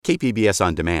KPBS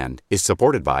On Demand is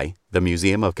supported by the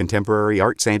Museum of Contemporary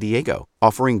Art San Diego,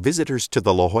 offering visitors to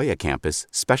the La Jolla campus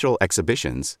special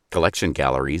exhibitions, collection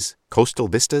galleries, coastal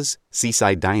vistas,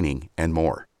 seaside dining, and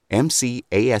more.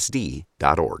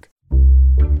 MCASD.org.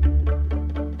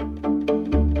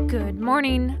 Good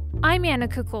morning. I'm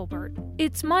Annika Colbert.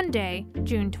 It's Monday,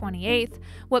 June 28th,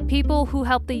 what people who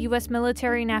helped the U.S.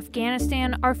 military in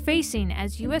Afghanistan are facing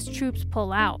as U.S. troops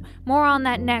pull out. More on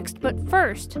that next, but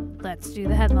first, let's do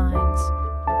the headlines.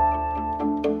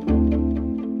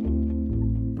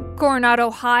 Coronado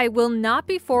High will not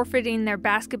be forfeiting their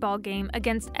basketball game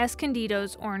against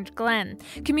Escondido's Orange Glen.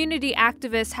 Community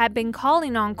activists had been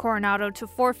calling on Coronado to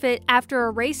forfeit after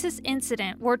a racist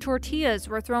incident where tortillas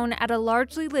were thrown at a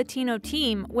largely Latino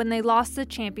team when they lost the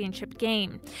championship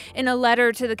game. In a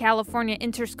letter to the California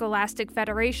Interscholastic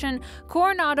Federation,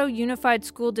 Coronado Unified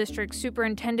School District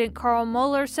Superintendent Carl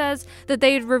Moeller says that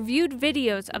they had reviewed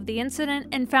videos of the incident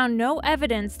and found no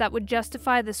evidence that would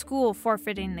justify the school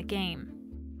forfeiting the game.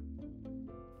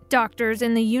 Doctors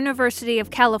in the University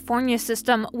of California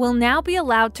system will now be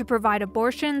allowed to provide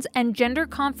abortions and gender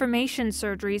confirmation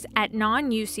surgeries at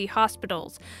non-UC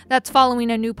hospitals. That's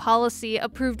following a new policy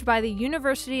approved by the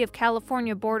University of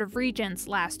California Board of Regents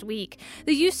last week.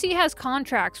 The UC has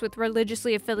contracts with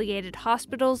religiously affiliated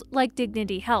hospitals like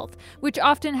Dignity Health, which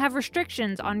often have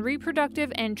restrictions on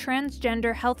reproductive and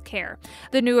transgender health care.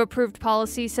 The new approved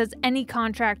policy says any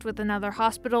contract with another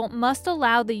hospital must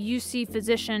allow the UC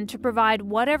physician to provide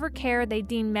whatever care they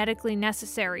deem medically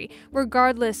necessary,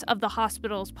 regardless of the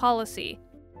hospital's policy.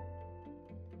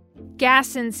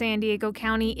 Gas in San Diego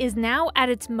County is now at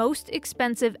its most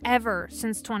expensive ever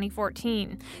since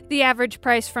 2014. The average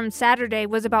price from Saturday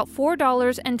was about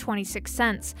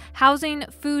 $4.26. Housing,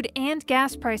 food, and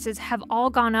gas prices have all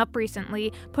gone up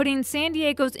recently, putting San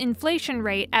Diego's inflation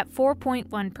rate at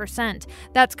 4.1%.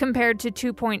 That's compared to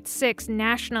 2.6%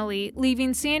 nationally,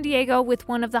 leaving San Diego with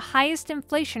one of the highest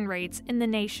inflation rates in the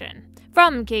nation.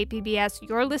 From KPBS,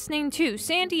 you're listening to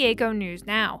San Diego News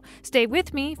Now. Stay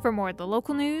with me for more of the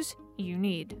local news you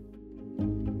need.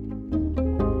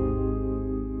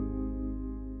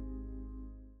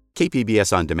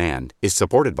 KPBS On Demand is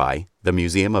supported by the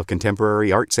Museum of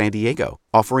Contemporary Art San Diego,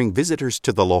 offering visitors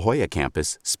to the La Jolla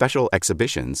campus special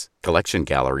exhibitions, collection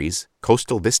galleries,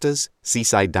 coastal vistas,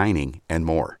 seaside dining, and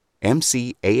more.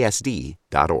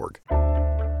 MCASD.org.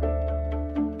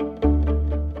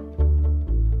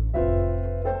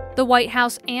 The White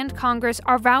House and Congress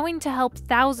are vowing to help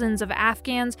thousands of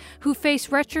Afghans who face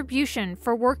retribution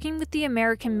for working with the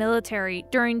American military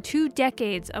during 2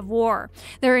 decades of war.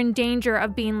 They're in danger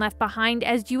of being left behind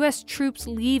as U.S. troops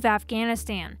leave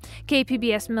Afghanistan.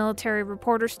 KPBS military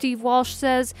reporter Steve Walsh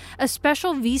says a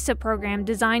special visa program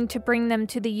designed to bring them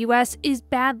to the U.S. is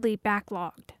badly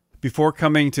backlogged. Before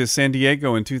coming to San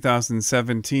Diego in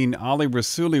 2017, Ali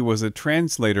Rasuli was a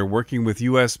translator working with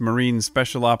U.S. Marine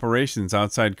Special Operations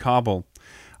outside Kabul,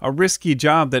 a risky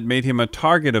job that made him a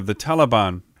target of the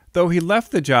Taliban. Though he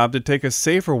left the job to take a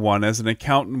safer one as an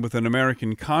accountant with an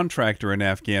American contractor in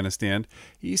Afghanistan,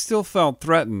 he still felt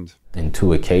threatened. In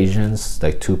 2 occasions,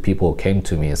 2 people came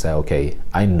to me and said, okay,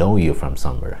 I know you from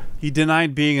somewhere. He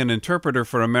denied being an interpreter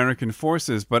for American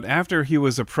forces, but after he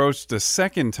was approached a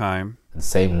second time... The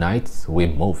same night, we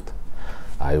moved.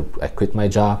 I quit my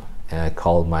job and I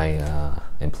called my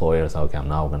employer and said, okay, I'm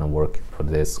now going to work for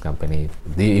this company.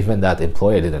 Even that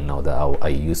employer didn't know that I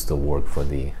used to work for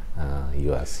the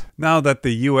U.S. Now that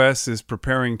the U.S. is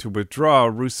preparing to withdraw,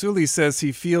 Rusuli says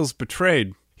he feels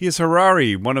betrayed. He is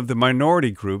Harari, one of the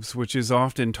minority groups which is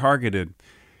often targeted.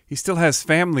 He still has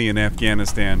family in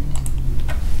Afghanistan.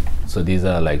 So these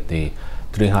are the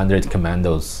 300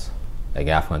 commandos,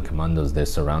 Afghan commandos. They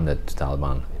surrounded the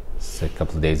Taliban a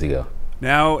couple of days ago.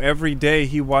 Now, every day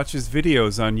he watches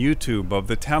videos on YouTube of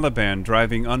the Taliban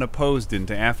driving unopposed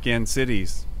into Afghan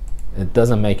cities. It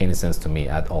doesn't make any sense to me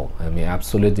at all. I mean,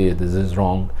 absolutely, this is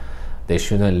wrong. They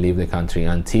shouldn't leave the country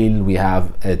until we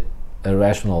have a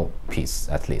rational peace,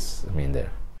 at least,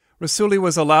 there. Rasuli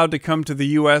was allowed to come to the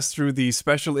U.S. through the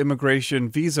Special Immigration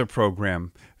Visa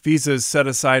Program, visas set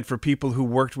aside for people who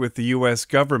worked with the U.S.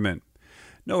 government.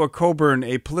 Noah Coburn,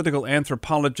 a political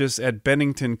anthropologist at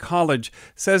Bennington College,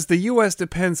 says the U.S.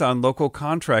 depends on local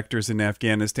contractors in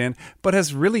Afghanistan, but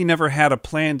has really never had a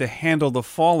plan to handle the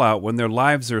fallout when their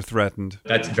lives are threatened.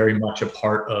 That's very much a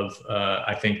part of,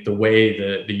 I think, the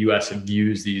way the U.S.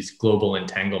 views these global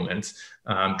entanglements,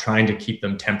 trying to keep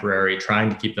them temporary, trying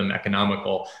to keep them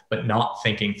economical, but not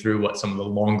thinking through what some of the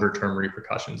longer-term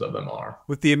repercussions of them are.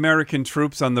 With the American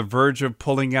troops on the verge of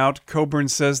pulling out, Coburn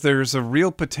says there's a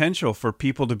real potential for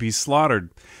people to be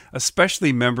slaughtered,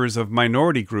 especially members of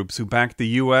minority groups who back the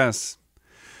U.S.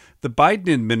 The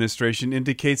Biden administration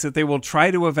indicates that they will try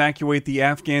to evacuate the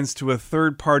Afghans to a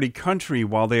third-party country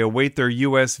while they await their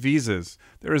U.S. visas.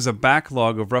 There is a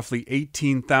backlog of roughly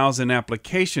 18,000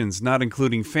 applications, not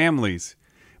including families.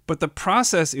 But the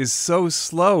process is so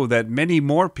slow that many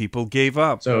more people gave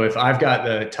up. So if I've got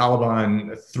the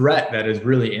Taliban threat that is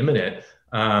really imminent,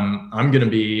 I'm going to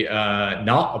be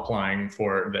not applying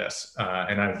for this.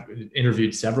 And I've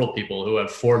interviewed several people who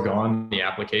have foregone the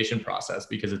application process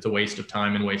because it's a waste of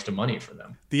time and waste of money for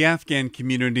them. The Afghan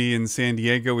community in San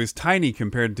Diego is tiny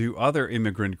compared to other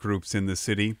immigrant groups in the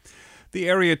city. The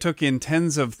area took in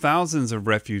tens of thousands of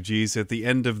refugees at the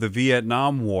end of the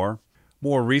Vietnam War.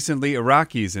 More recently,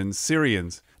 Iraqis and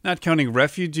Syrians. Not counting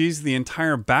refugees, the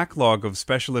entire backlog of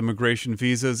special immigration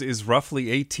visas is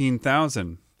roughly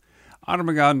 18,000.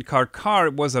 Armagan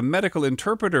Karkar was a medical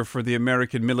interpreter for the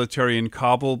American military in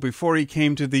Kabul before he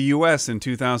came to the U.S. in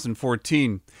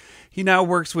 2014. He now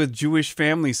works with Jewish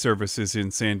Family Services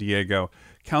in San Diego,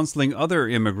 counseling other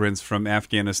immigrants from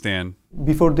Afghanistan.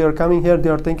 Before they are coming here, they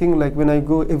are thinking like, when I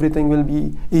go, everything will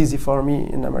be easy for me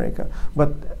in America.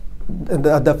 But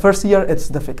the first year, it's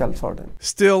difficult for them.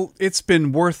 Still, it's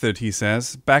been worth it, he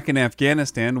says. Back in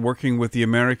Afghanistan, working with the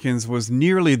Americans was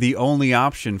nearly the only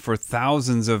option for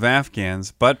thousands of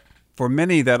Afghans, but for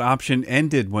many, that option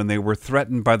ended when they were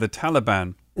threatened by the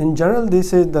Taliban. In general, they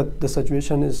say that the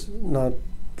situation is not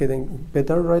getting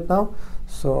better right now.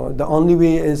 So the only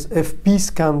way is if peace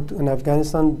comes in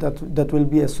Afghanistan, that will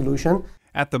be a solution.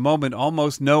 At the moment,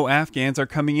 almost no Afghans are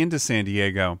coming into San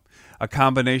Diego. A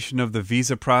combination of the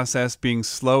visa process being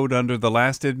slowed under the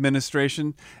last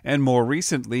administration and, more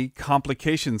recently,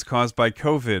 complications caused by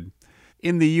COVID.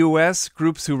 In the U.S.,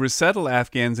 groups who resettle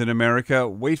Afghans in America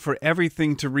wait for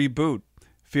everything to reboot,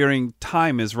 fearing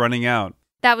time is running out.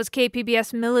 That was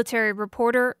KPBS military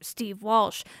reporter Steve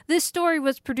Walsh. This story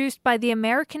was produced by the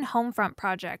American Homefront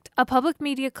Project, a public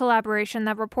media collaboration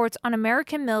that reports on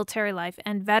American military life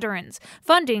and veterans.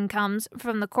 Funding comes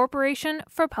from the Corporation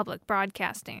for Public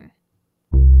Broadcasting.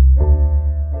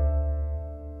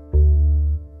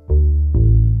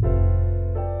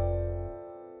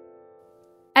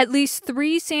 At least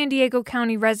 3 San Diego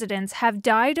County residents have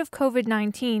died of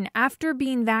COVID-19 after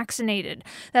being vaccinated.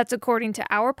 That's according to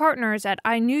our partners at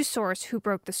iNewsSource, who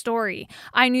broke the story.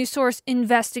 iNewsSource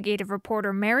investigative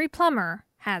reporter Mary Plummer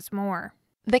has more.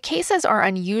 The cases are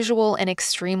unusual and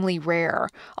extremely rare.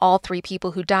 All 3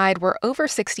 people who died were over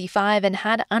 65 and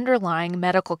had underlying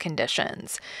medical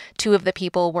conditions. 2 of the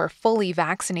people were fully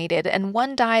vaccinated, and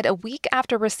 1 died a week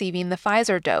after receiving the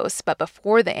Pfizer dose, but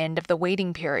before the end of the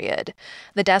waiting period.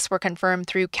 The deaths were confirmed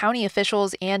through county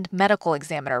officials and medical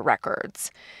examiner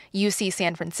records. UC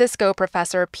San Francisco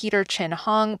professor Peter Chin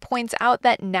Hong points out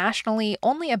that nationally,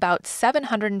 only about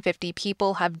 750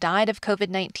 people have died of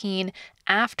COVID-19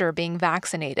 after being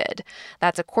vaccinated.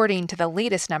 That's according to the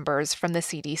latest numbers from the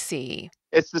CDC.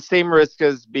 It's the same risk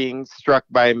as being struck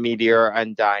by a meteor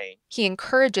and dying. He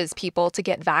encourages people to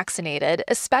get vaccinated,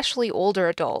 especially older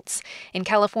adults. In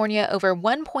California, over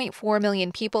 1.4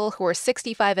 million people who are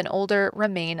 65 and older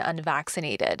remain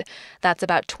unvaccinated. That's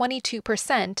about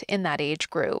 22% in that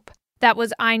age group. That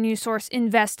was iNewsSource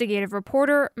investigative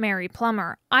reporter Mary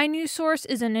Plummer. iNewsSource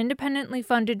is an independently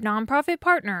funded nonprofit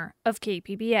partner of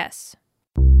KPBS.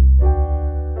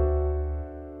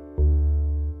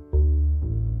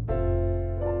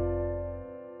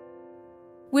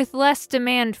 With less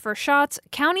demand for shots,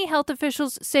 county health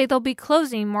officials say they'll be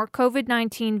closing more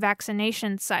COVID-19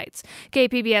 vaccination sites.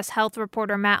 KPBS health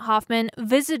reporter Matt Hoffman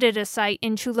visited a site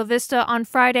in Chula Vista on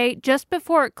Friday just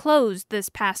before it closed this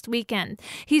past weekend.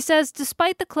 He says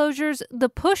despite the closures, the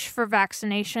push for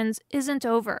vaccinations isn't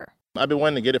over. I've been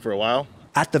wanting to get it for a while.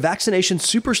 At the vaccination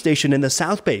superstation in the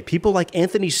South Bay, people like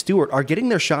Anthony Stewart are getting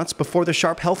their shots before the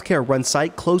Sharp Healthcare run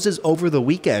site closes over the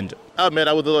weekend. I'll admit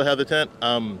I was a little hesitant.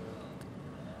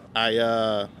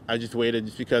 I just waited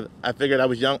just because I figured I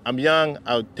was young. I'm young.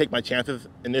 I would take my chances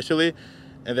initially,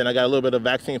 and then I got a little bit of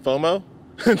vaccine FOMO.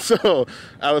 And so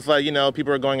I was like,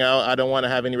 people are going out. I don't want to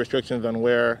have any restrictions on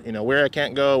where I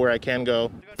can't go, where I can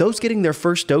go. Those getting their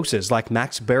first doses, like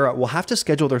Max Barra, will have to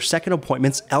schedule their second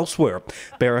appointments elsewhere.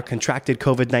 Barra contracted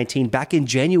COVID-19 back in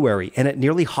January, and it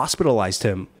nearly hospitalized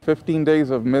him. 15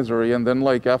 days of misery, and then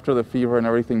after the fever and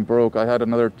everything broke, I had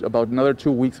another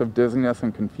 2 weeks of dizziness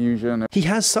and confusion. He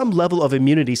has some level of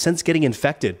immunity since getting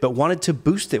infected, but wanted to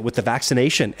boost it with the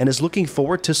vaccination and is looking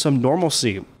forward to some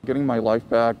normalcy. Getting my life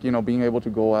back, being able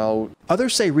to go out.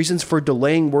 Others say reasons for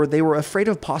delaying were they were afraid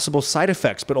of possible side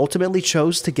effects, but ultimately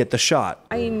chose to get the shot.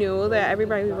 I knew that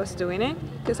everybody was doing it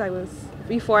because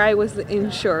before I was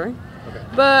unsure.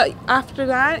 But after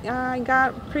that, I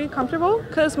got pretty comfortable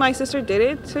because my sister did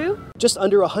it too. Just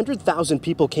under 100,000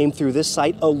 people came through this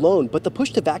site alone, but the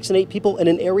push to vaccinate people in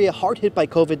an area hard hit by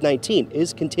COVID-19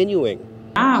 is continuing.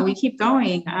 We keep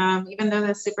going. Even though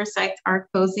the super sites are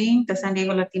closing, the San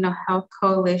Diego Latino Health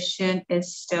Coalition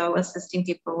is still assisting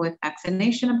people with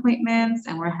vaccination appointments,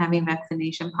 and we're having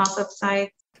vaccination pop-up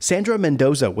sites. Sandra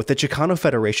Mendoza with the Chicano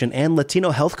Federation and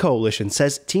Latino Health Coalition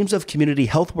says teams of community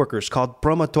health workers called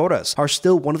promotoras are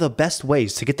still one of the best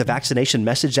ways to get the vaccination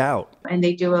message out. And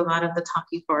they do a lot of the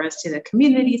talking for us to the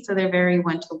community, so they're very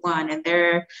one-to-one, and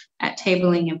they're at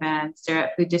tabling events, they're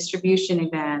at food distribution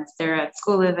events, they're at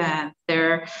school events,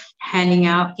 they're handing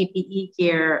out PPE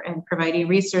gear and providing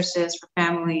resources for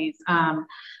families.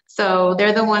 So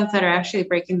they're the ones that are actually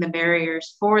breaking the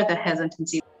barriers for the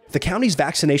hesitancy. The county's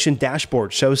vaccination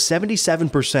dashboard shows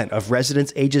 77% of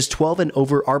residents ages 12 and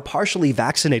over are partially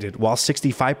vaccinated, while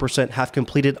 65% have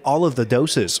completed all of the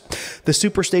doses. The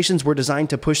superstations were designed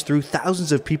to push through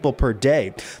thousands of people per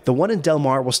day. The one in Del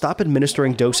Mar will stop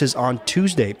administering doses on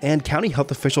Tuesday, and county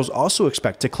health officials also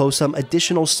expect to close some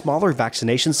additional smaller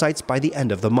vaccination sites by the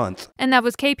end of the month. And that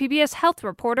was KPBS health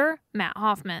reporter Matt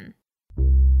Hoffman.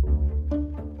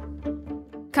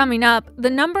 Coming up, the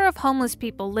number of homeless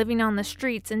people living on the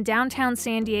streets in downtown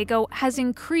San Diego has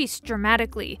increased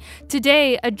dramatically.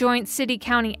 Today, a joint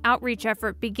city-county outreach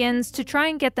effort begins to try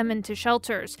and get them into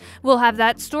shelters. We'll have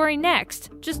that story next,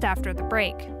 just after the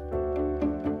break.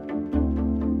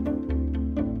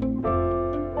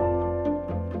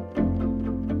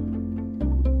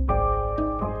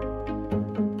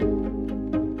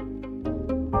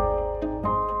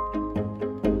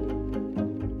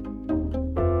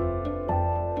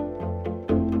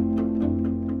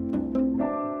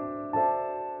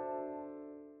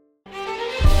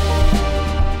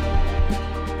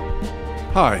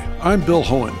 Hi, I'm Bill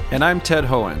Hohen. And I'm Ted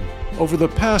Hohen. Over the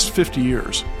past 50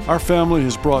 years, our family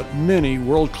has brought many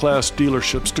world-class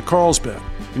dealerships to Carlsbad,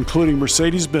 including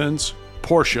Mercedes-Benz,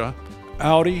 Porsche,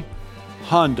 Audi,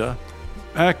 Honda,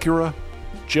 Acura,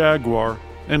 Jaguar,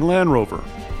 and Land Rover.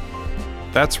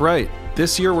 That's right.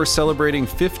 This year we're celebrating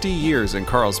 50 years in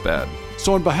Carlsbad.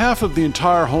 So on behalf of the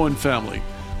entire Hohen family,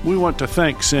 we want to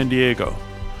thank San Diego.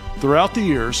 Throughout the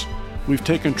years, we've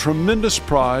taken tremendous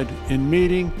pride in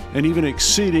meeting and even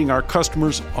exceeding our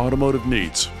customers' automotive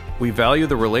needs. We value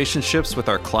the relationships with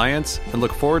our clients and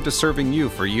look forward to serving you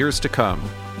for years to come.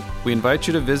 We invite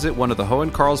you to visit one of the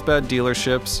Hohen Carlsbad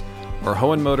dealerships or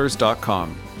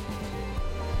hohenmotors.com.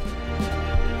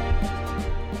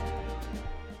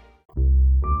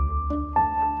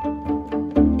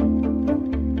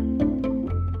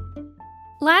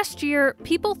 Last year,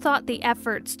 people thought the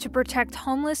efforts to protect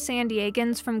homeless San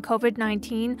Diegans from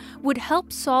COVID-19 would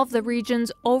help solve the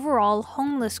region's overall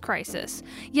homeless crisis.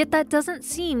 Yet that doesn't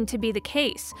seem to be the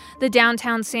case. The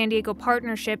Downtown San Diego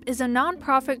Partnership is a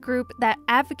nonprofit group that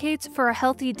advocates for a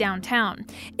healthy downtown.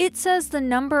 It says the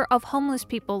number of homeless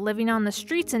people living on the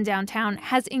streets in downtown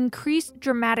has increased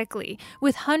dramatically,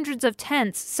 with hundreds of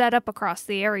tents set up across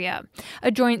the area.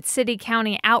 A joint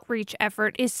city-county outreach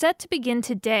effort is set to begin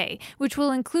today, which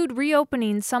will include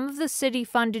reopening some of the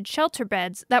city-funded shelter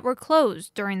beds that were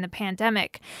closed during the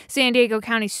pandemic. San Diego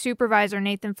County Supervisor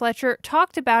Nathan Fletcher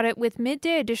talked about it with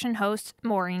Midday Edition host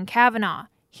Maureen Kavanaugh.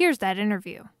 Here's that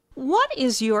interview. What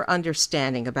is your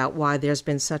understanding about why there's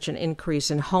been such an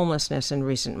increase in homelessness in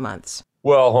recent months?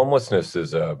 Well, homelessness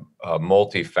is a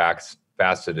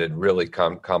multifaceted, really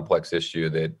complex issue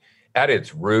that at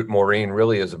its root, Maureen,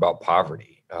 really is about poverty.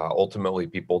 Ultimately,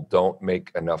 people don't make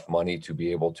enough money to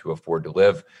be able to afford to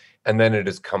live. And then it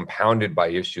is compounded by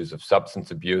issues of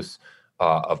substance abuse,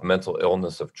 of mental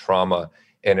illness, of trauma.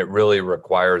 And it really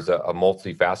requires a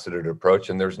multifaceted approach.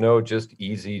 And there's no just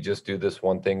do this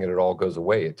one thing and it all goes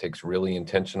away. It takes really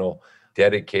intentional,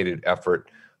 dedicated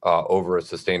effort over a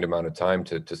sustained amount of time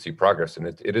to see progress. And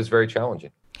it is very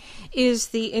challenging. Is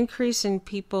the increase in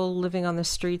people living on the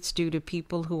streets due to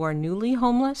people who are newly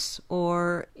homeless,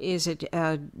 or is it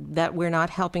that we're not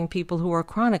helping people who are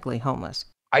chronically homeless?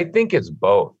 I think it's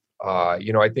both. I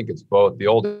think it's both. The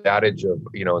old adage of,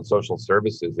 in social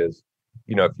services is,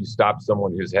 if you stop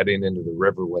someone who's heading into the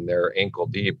river when they're ankle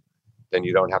deep, then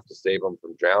you don't have to save them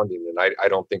from drowning. And I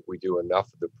don't think we do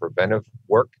enough of the preventive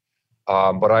work.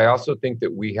 But I also think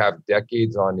that we have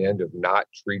decades on end of not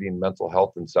treating mental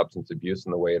health and substance abuse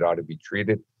in the way it ought to be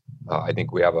treated. I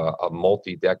think we have a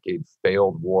multi-decade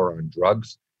failed war on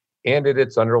drugs. And at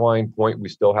its underlying point, we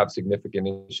still have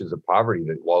significant issues of poverty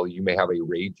that while you may have a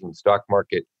raging stock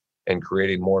market and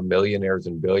creating more millionaires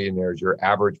and billionaires, your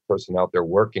average person out there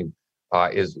working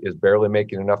is barely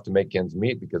making enough to make ends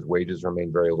meet because wages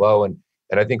remain very low. And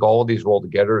And I think all of these roll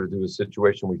together to do a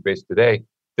situation we face today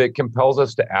that compels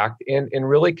us to act and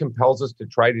really compels us to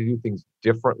try to do things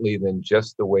differently than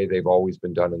just the way they've always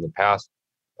been done in the past.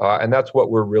 And that's what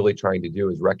we're really trying to do,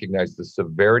 is recognize the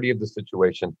severity of the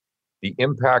situation, the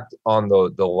impact on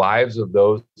the lives of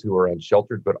those who are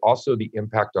unsheltered, but also the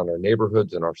impact on our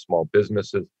neighborhoods and our small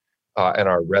businesses and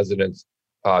our residents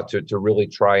to really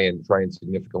try and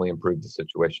significantly improve the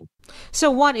situation. So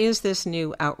what is this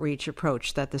new outreach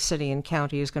approach that the city and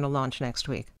county is going to launch next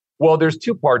week? Well, there's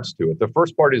two parts to it. The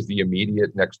first part is the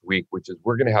immediate next week, which is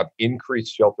we're going to have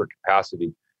increased shelter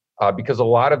capacity because a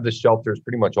lot of the shelters,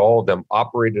 pretty much all of them,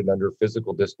 operated under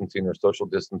physical distancing or social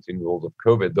distancing rules of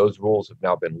COVID. Those rules have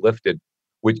now been lifted,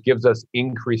 which gives us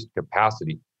increased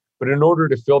capacity. But in order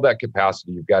to fill that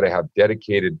capacity, you've got to have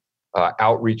dedicated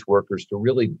outreach workers to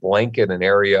really blanket an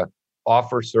area,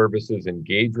 offer services,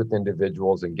 engage with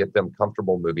individuals, and get them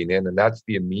comfortable moving in. And that's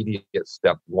the immediate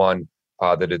step one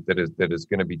that is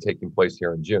going to be taking place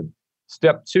here in June.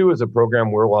 Step two is a program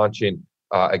we're launching.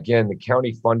 Again, the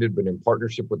county funded, but in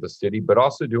partnership with the city, but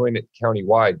also doing it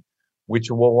countywide, which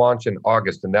will launch in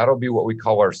August. And that'll be what we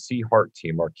call our CHART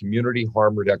team, our community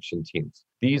harm reduction teams.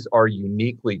 These are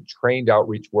uniquely trained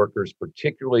outreach workers,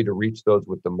 particularly to reach those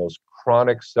with the most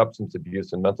chronic substance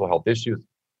abuse and mental health issues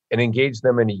and engage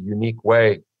them in a unique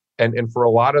way. And for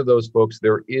a lot of those folks,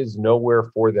 there is nowhere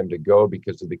for them to go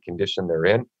because of the condition they're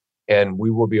in. And we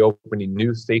will be opening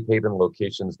new safe haven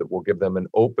locations that will give them an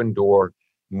open door,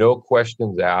 no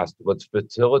questions asked. Let's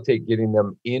facilitate getting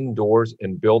them indoors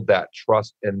and build that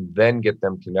trust and then get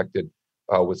them connected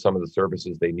with some of the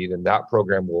services they need. And that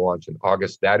program will launch in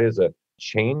August. That is a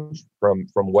change from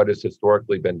what has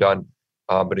historically been done.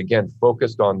 But again,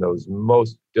 focused on those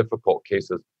most difficult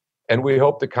cases. And we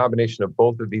hope the combination of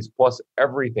both of these plus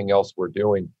everything else we're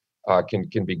doing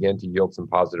can begin to yield some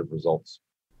positive results.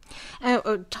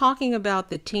 Talking about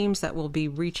the teams that will be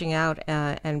reaching out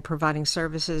and providing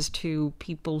services to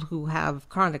people who have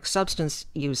chronic substance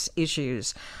use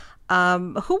issues,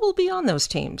 who will be on those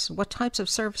teams? What types of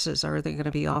services are they going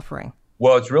to be offering?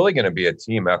 Well, it's really going to be a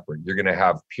team effort. You're going to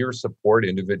have peer support,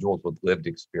 individuals with lived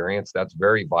experience. That's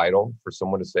very vital for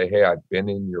someone to say, hey, I've been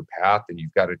in your path and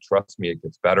you've got to trust me, it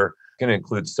gets better. It's going to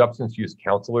include substance use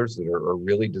counselors that are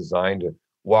really designed to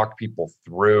walk people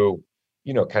through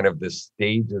kind of the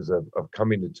stages of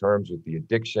coming to terms with the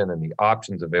addiction and the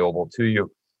options available to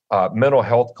you. Mental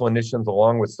health clinicians,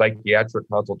 along with psychiatric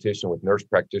consultation with nurse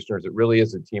practitioners. It really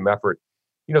is a team effort.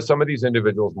 Some of these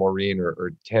individuals, Maureen,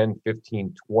 are 10,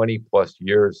 15, 20 plus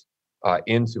years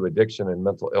into addiction and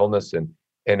mental illness. And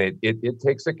it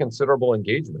takes a considerable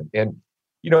engagement. And,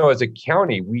 as a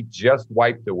county, we just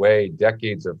wiped away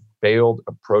decades of failed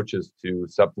approaches to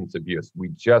substance abuse. We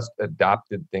just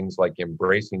adopted things like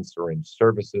embracing syringe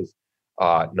services,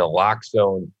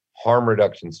 naloxone, harm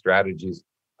reduction strategies.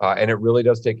 And it really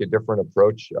does take a different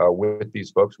approach with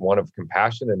these folks, one of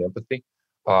compassion and empathy,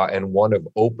 and one of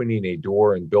opening a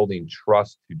door and building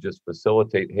trust to just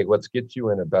facilitate, hey, let's get you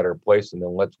in a better place, and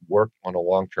then let's work on a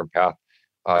long-term path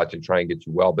to try and get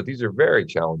you well. But these are very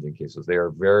challenging cases. They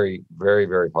are very, very,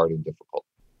 very hard and difficult.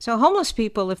 So homeless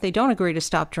people, if they don't agree to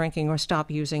stop drinking or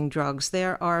stop using drugs,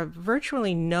 there are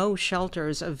virtually no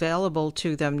shelters available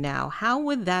to them now. How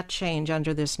would that change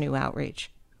under this new outreach?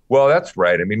 Well, that's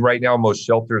right. I mean, right now, most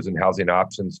shelters and housing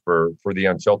options for the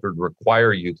unsheltered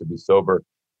require you to be sober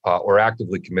or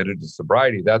actively committed to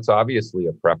sobriety. That's obviously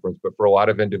a preference, but for a lot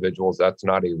of individuals, that's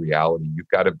not a reality. You've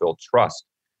got to build trust.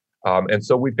 And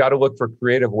so we've got to look for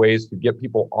creative ways to get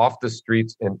people off the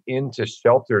streets and into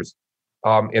shelters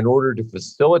in order to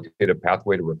facilitate a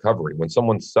pathway to recovery. When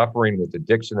someone's suffering with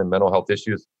addiction and mental health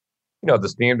issues, the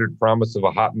standard promise of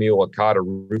a hot meal, a cot, a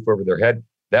roof over their head,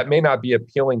 that may not be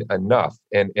appealing enough.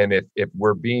 And if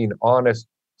we're being honest,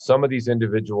 some of these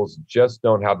individuals just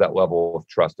don't have that level of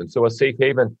trust. And so a safe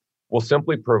haven will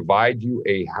simply provide you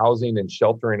a housing and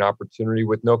sheltering opportunity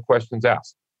with no questions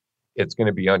asked. It's going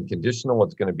to be unconditional.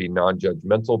 It's going to be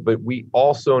non-judgmental. But we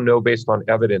also know, based on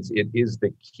evidence, it is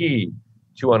the key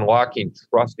to unlocking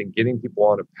trust and getting people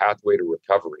on a pathway to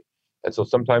recovery. And so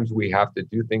sometimes we have to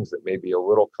do things that may be a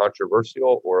little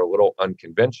controversial or a little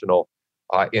unconventional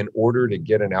in order to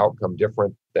get an outcome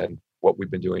different than what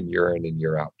we've been doing year in and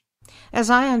year out. As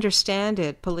I understand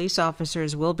it, police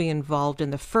officers will be involved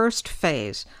in the first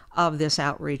phase of this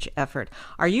outreach effort.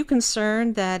 Are you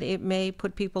concerned that it may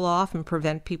put people off and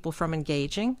prevent people from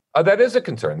engaging? That is a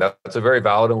concern. That's a very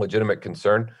valid and legitimate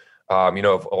concern.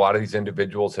 If a lot of these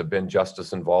individuals have been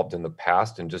justice involved in the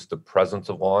past, and just the presence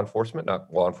of law enforcement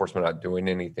not doing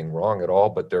anything wrong at all,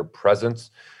 but their presence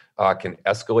can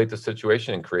escalate the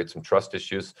situation and create some trust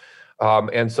issues.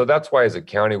 And so that's why as a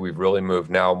county, we've really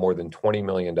moved now more than $20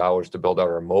 million to build out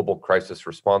our mobile crisis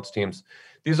response teams.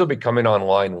 These will be coming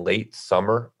online late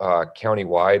summer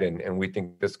countywide, and we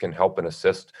think this can help and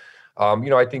assist.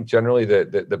 I think generally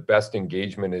the best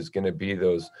engagement is going to be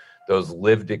those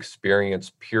lived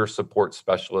experience peer support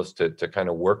specialists to kind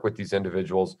of work with these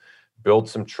individuals, build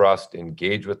some trust,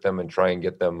 engage with them, and try and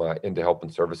get them into help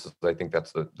and services. I think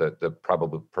that's the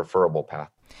probably preferable path.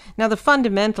 Now, the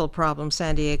fundamental problem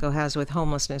San Diego has with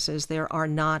homelessness is there are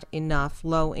not enough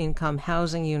low-income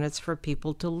housing units for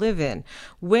people to live in.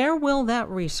 Where will that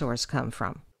resource come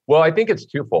from? Well, I think it's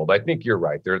twofold. I think you're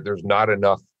right. There's not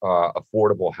enough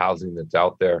affordable housing that's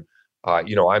out there.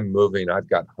 I'm moving. I've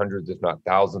got hundreds, if not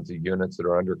thousands of units that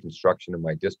are under construction in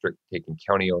my district, taking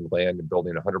county-owned land and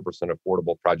building 100%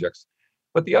 affordable projects.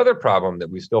 But the other problem that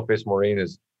we still face, Maureen,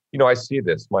 is, I see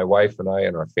this. My wife and I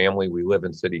and our family, we live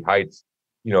in City Heights.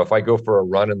 If I go for a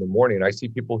run in the morning, I see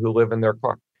people who live in their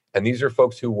car. And these are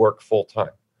folks who work full-time.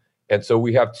 And so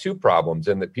we have two problems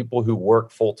in that people who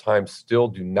work full-time still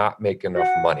do not make enough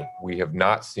money. We have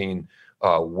not seen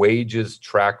wages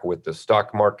track with the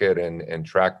stock market and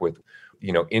track with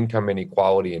income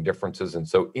inequality and differences. And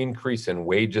so increase in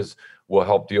wages will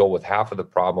help deal with half of the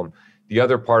problem. The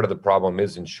other part of the problem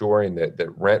is ensuring that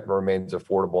rent remains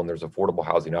affordable and there's affordable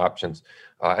housing options.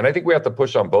 And I think we have to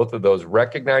push on both of those,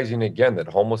 recognizing again that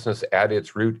homelessness at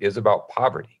its root is about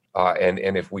poverty.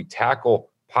 And if we tackle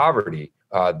poverty,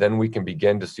 then we can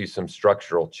begin to see some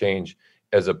structural change,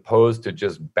 as opposed to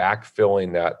just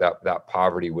backfilling that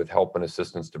poverty with help and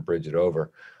assistance to bridge it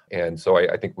over. And so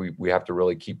I think we have to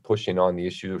really keep pushing on the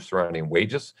issues surrounding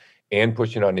wages and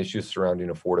pushing on issues surrounding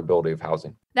affordability of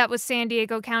housing. That was San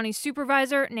Diego County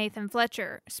Supervisor Nathan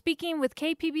Fletcher, speaking with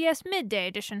KPBS Midday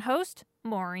Edition host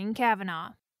Maureen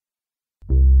Cavanaugh.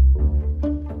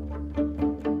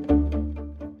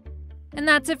 And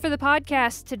that's it for the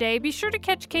podcast today. Be sure to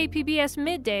catch KPBS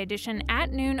Midday Edition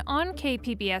at noon on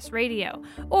KPBS Radio,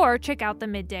 or check out the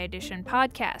Midday Edition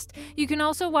podcast. You can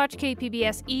also watch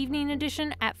KPBS Evening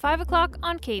Edition at 5 o'clock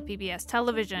on KPBS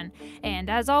Television. And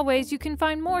as always, you can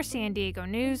find more San Diego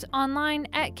news online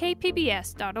at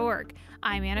kpbs.org.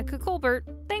 I'm Annika Colbert.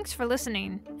 Thanks for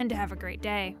listening, and have a great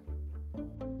day.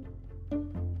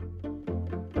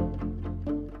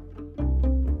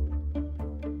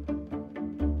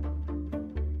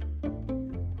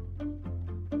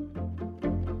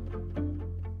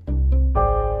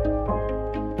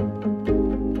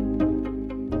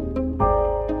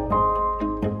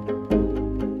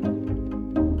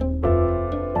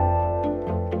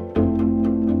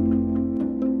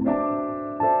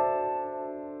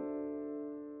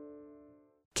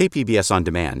 KPBS On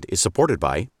Demand is supported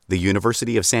by the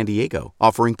University of San Diego,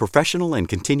 offering professional and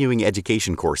continuing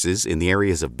education courses in the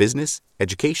areas of business,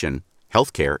 education,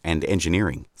 healthcare, and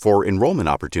engineering. For enrollment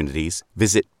opportunities,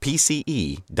 visit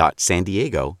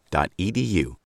pce.sandiego.edu.